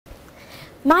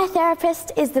My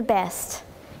therapist is the best.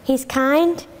 He's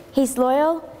kind, he's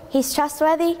loyal, he's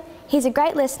trustworthy, he's a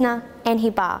great listener, and he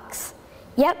barks.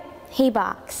 Yep, he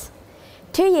barks.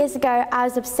 2 years ago, I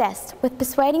was obsessed with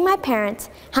persuading my parents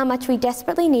how much we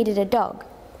desperately needed a dog.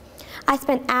 I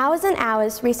spent hours and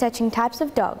hours researching types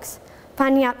of dogs,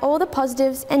 finding out all the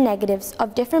positives and negatives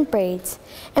of different breeds,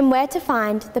 and where to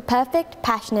find the perfect,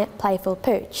 passionate, playful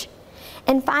pooch.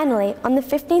 And finally, on the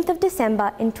 15th of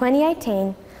December in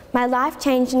 2018, my life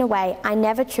changed in a way I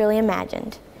never truly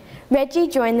imagined. Reggie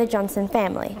joined the Johnson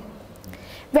family.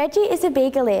 Reggie is a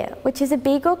Beagleier, which is a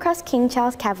Beagle cross King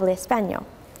Charles Cavalier Spaniel.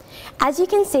 As you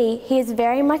can see, he is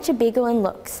very much a Beagle in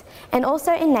looks, and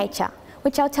also in nature,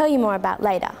 which I'll tell you more about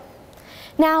later.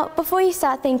 Now, before you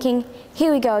start thinking,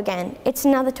 here we go again, it's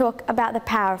another talk about the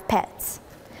power of pets.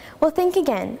 Well, think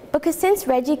again, because since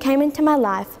Reggie came into my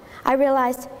life, I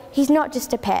realized he's not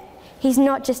just a pet, he's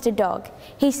not just a dog,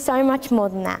 he's so much more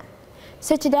than that.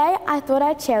 So today, I thought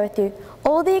I'd share with you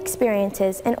all the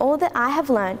experiences and all that I have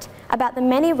learnt about the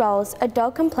many roles a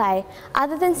dog can play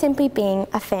other than simply being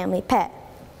a family pet.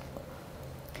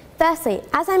 Firstly,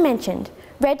 as I mentioned,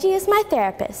 Reggie is my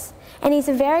therapist, and he's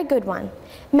a very good one,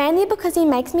 mainly because he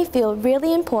makes me feel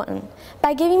really important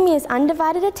by giving me his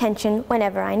undivided attention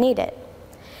whenever I need it.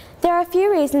 There are a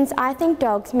few reasons I think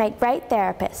dogs make great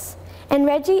therapists, and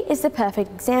Reggie is the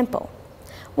perfect example.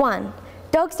 1.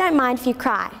 Dogs don't mind if you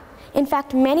cry. In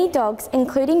fact, many dogs,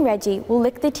 including Reggie, will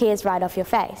lick the tears right off your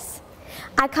face.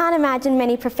 I can't imagine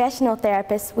many professional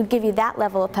therapists would give you that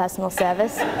level of personal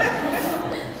service.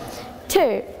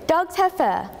 2. Dogs have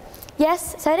fur.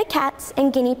 Yes, so do cats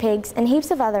and guinea pigs and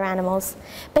heaps of other animals,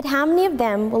 but how many of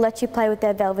them will let you play with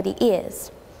their velvety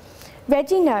ears?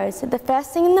 Reggie knows that the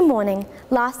first thing in the morning,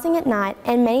 last thing at night,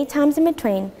 and many times in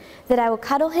between, that I will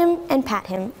cuddle him and pat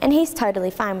him, and he's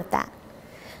totally fine with that.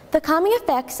 The calming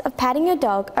effects of patting your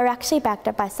dog are actually backed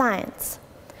up by science.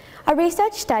 A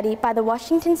research study by the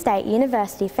Washington State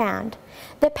University found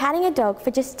that patting a dog for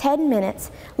just 10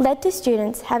 minutes led to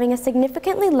students having a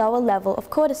significantly lower level of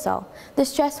cortisol, the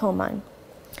stress hormone.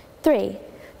 3.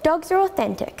 Dogs are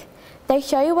authentic. They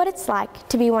show you what it's like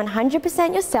to be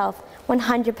 100% yourself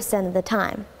 100% of the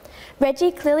time.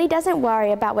 Reggie clearly doesn't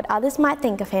worry about what others might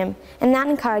think of him, and that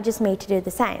encourages me to do the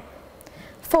same.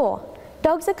 4.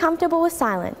 Dogs are comfortable with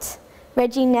silence.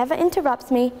 Reggie never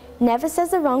interrupts me, never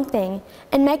says the wrong thing,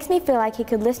 and makes me feel like he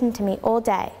could listen to me all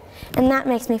day, and that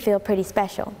makes me feel pretty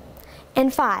special.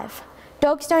 And 5.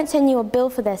 Dogs don't send you a bill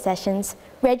for their sessions.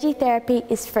 Reggie therapy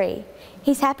is free.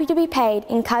 He's happy to be paid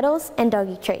in cuddles and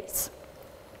doggy treats.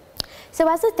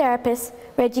 So as a therapist,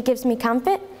 Reggie gives me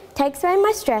comfort, takes away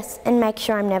my stress, and makes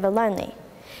sure I'm never lonely.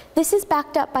 This is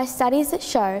backed up by studies that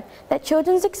show that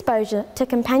children's exposure to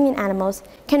companion animals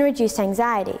can reduce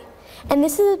anxiety, and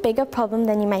this is a bigger problem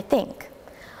than you may think.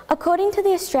 According to the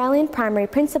Australian Primary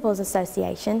Principals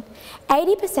Association,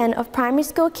 80% of primary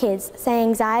school kids say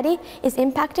anxiety is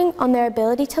impacting on their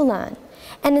ability to learn,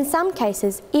 and in some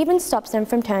cases even stops them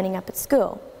from turning up at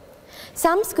school.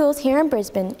 Some schools here in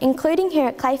Brisbane, including here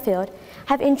at Clayfield,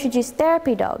 have introduced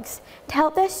therapy dogs to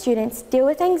help their students deal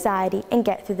with anxiety and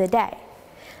get through the day.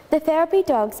 The therapy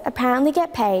dogs apparently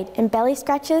get paid in belly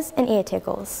scratches and ear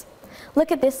tickles. Look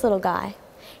at this little guy.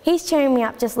 He's cheering me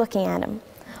up just looking at him,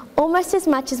 almost as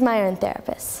much as my own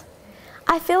therapist.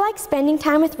 I feel like spending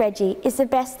time with Reggie is the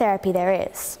best therapy there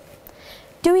is.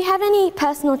 Do we have any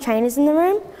personal trainers in the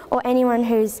room, or anyone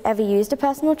who's ever used a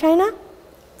personal trainer?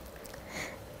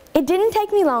 It didn't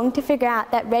take me long to figure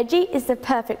out that Reggie is the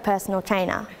perfect personal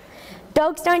trainer.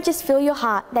 Dogs don't just fill your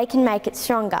heart, they can make it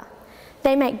stronger.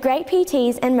 They make great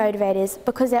PTs and motivators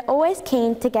because they're always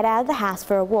keen to get out of the house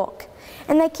for a walk.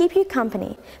 And they keep you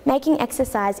company, making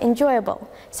exercise enjoyable,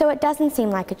 so it doesn't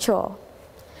seem like a chore.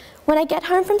 When I get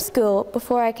home from school,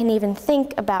 before I can even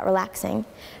think about relaxing,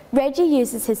 Reggie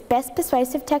uses his best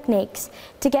persuasive techniques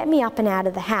to get me up and out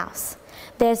of the house.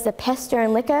 There's the pester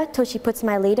and liquor till she puts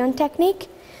my lead on technique.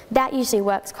 That usually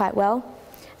works quite well.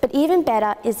 But even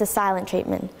better is the silent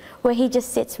treatment, where he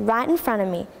just sits right in front of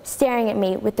me, staring at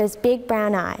me with those big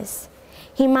brown eyes.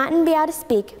 He mightn't be able to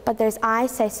speak, but those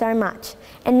eyes say so much,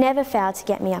 and never fail to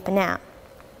get me up and out.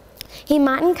 He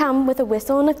mightn't come with a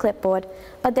whistle and a clipboard,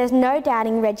 but there's no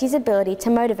doubting Reggie's ability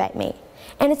to motivate me.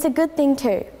 And it's a good thing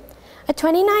too. A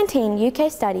 2019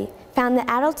 UK study found that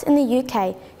adults in the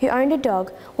UK who owned a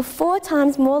dog were 4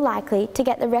 times more likely to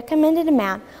get the recommended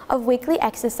amount of weekly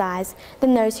exercise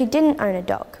than those who didn't own a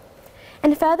dog.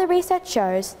 And further research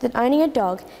shows that owning a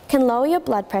dog can lower your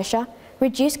blood pressure,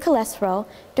 reduce cholesterol,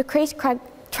 decrease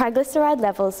triglyceride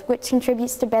levels, which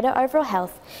contributes to better overall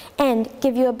health, and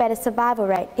give you a better survival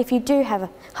rate if you do have a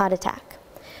heart attack.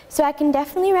 So I can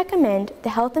definitely recommend the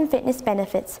health and fitness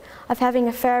benefits of having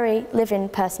a furry live-in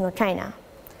personal trainer.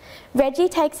 Reggie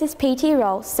takes his PT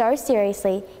role so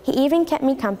seriously, he even kept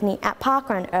me company at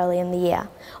parkrun early in the year.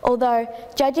 Although,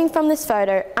 judging from this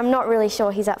photo, I'm not really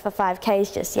sure he's up for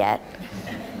 5Ks just yet.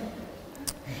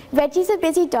 Reggie's a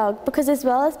busy dog because as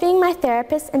well as being my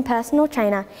therapist and personal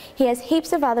trainer, he has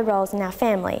heaps of other roles in our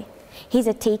family. He's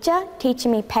a teacher,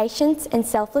 teaching me patience and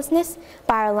selflessness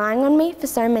by relying on me for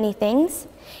so many things.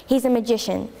 He's a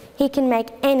magician. He can make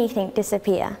anything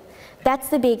disappear. That's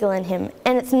the beagle in him,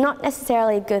 and it's not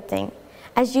necessarily a good thing,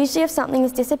 as usually if something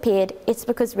has disappeared, it's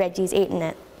because Reggie's eaten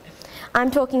it. I'm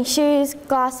talking shoes,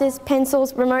 glasses,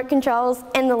 pencils, remote controls,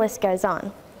 and the list goes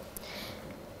on.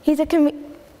 He's a comedian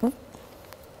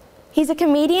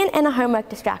and a homework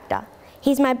distractor.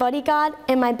 He's my bodyguard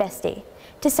and my bestie.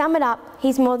 To sum it up,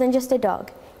 he's more than just a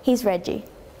dog. He's Reggie.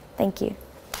 Thank you.